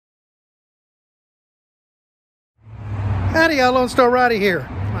Howdy, y'all, Lone Star Roddy here.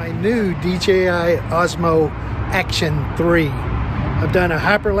 My new DJI Osmo Action 3. I've done a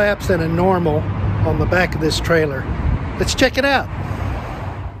hyperlapse and a normal on the back of this trailer. Let's check it out.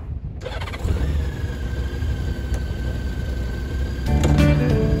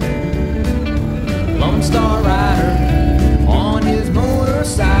 Lone Star Rider on his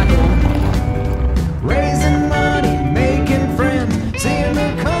motorcycle, raising money, making friends, seeing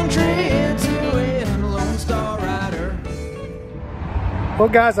the country into it. Lone Star Rider. Well,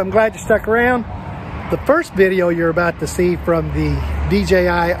 guys, I'm glad you stuck around. The first video you're about to see from the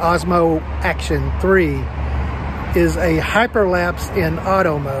DJI Osmo Action 3 is a hyperlapse in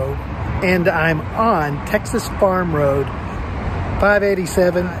auto mode, and I'm on Texas Farm Road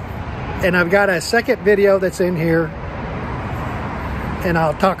 587. And I've got a second video that's in here, and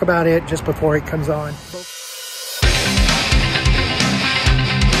I'll talk about it just before it comes on.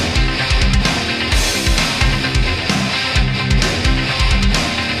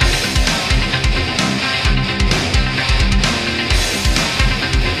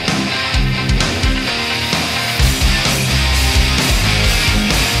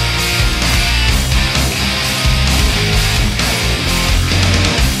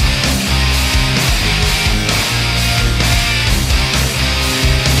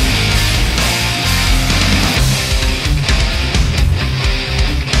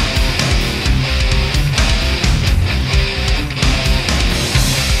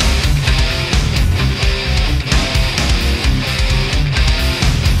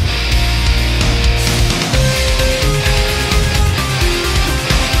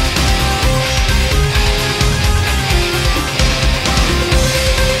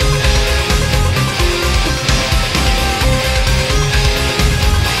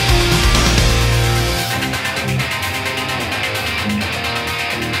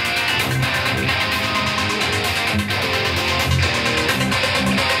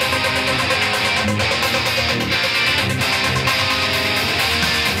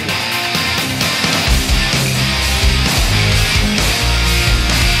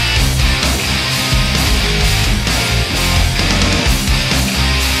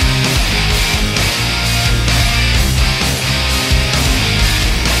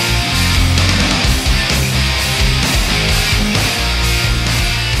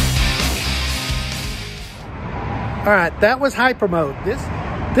 All right, that was hyper mode.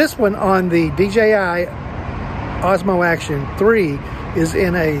 This one on the DJI Osmo Action 3 is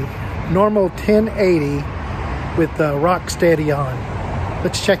in a normal 1080 with Rocksteady on.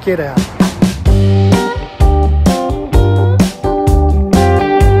 Let's check it out.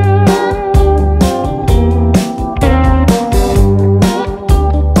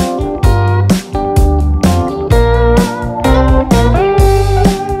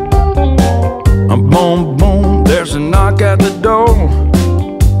 There's a knock at the door,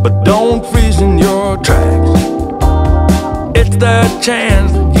 but don't freeze in your tracks. It's that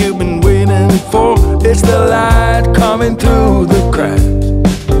chance that you've been waiting for. It's the light coming through the cracks.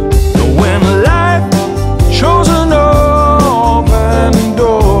 When life shows an open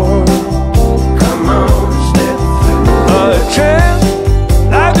door, come on, step through. A chance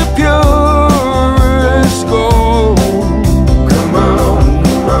like the purest gold. Come on,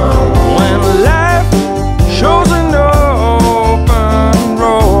 come on. When life shows an open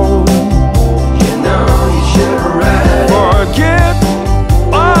road, you know you should ride. Forget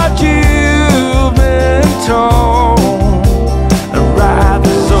what you've been told.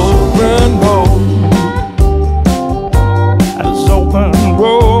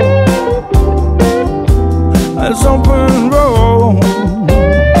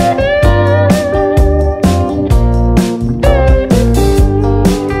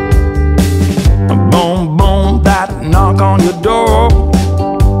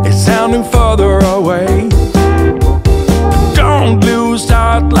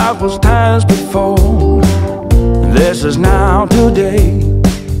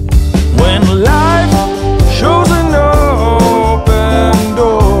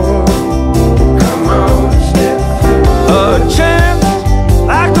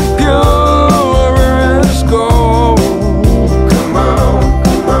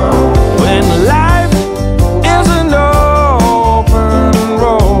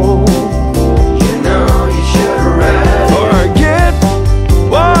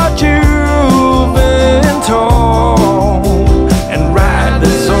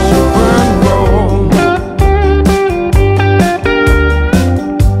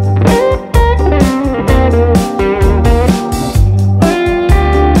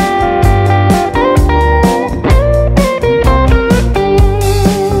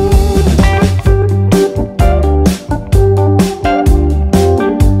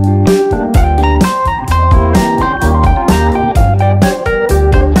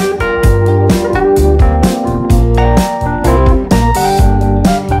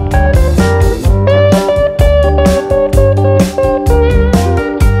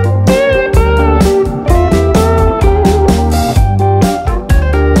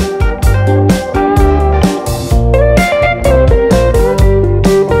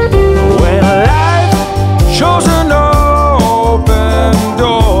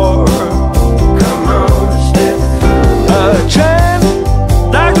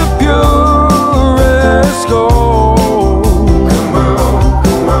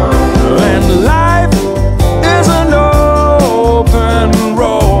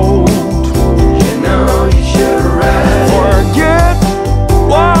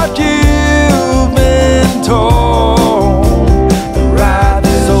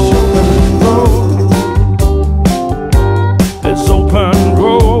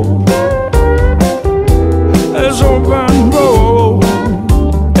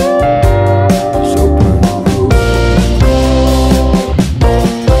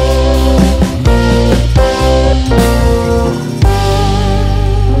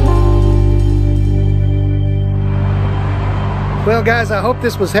 Well, guys, I hope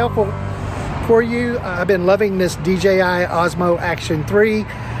this was helpful for you. I've been loving this DJI Osmo Action 3.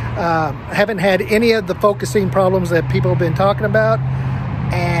 Haven't had any of the focusing problems that people have been talking about,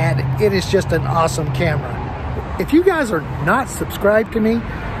 and it is just an awesome camera. If you guys are not subscribed to me,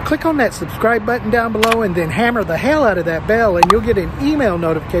 click on that subscribe button down below and then hammer the hell out of that bell, and you'll get an email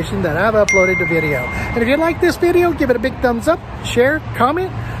notification that I've uploaded the video. And if you like this video, give it a big thumbs up, share,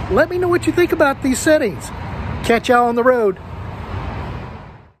 comment, let me know what you think about these settings. Catch y'all on the road.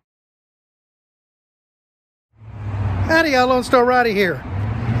 Howdy, y'all, Lone Star Roddy here.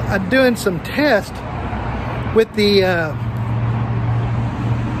 I'm doing some tests with the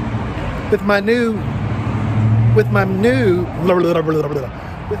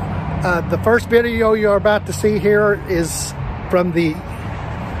the first video you're about to see here is from the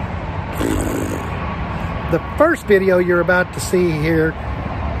first video you're about to see here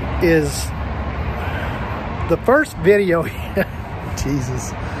is the first video.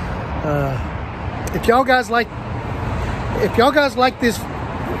 Jesus. If y'all guys like this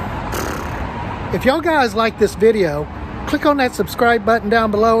video, click on that subscribe button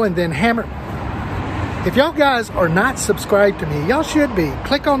down below and then hammer. If y'all guys are not subscribed to me, y'all should be.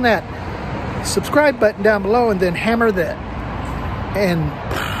 Click on that subscribe button down below and then hammer that and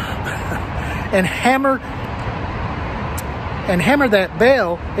hammer that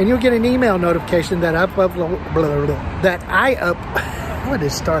bell, and you'll get an email notification that I upload. Let me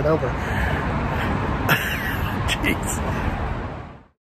start over. Jeez.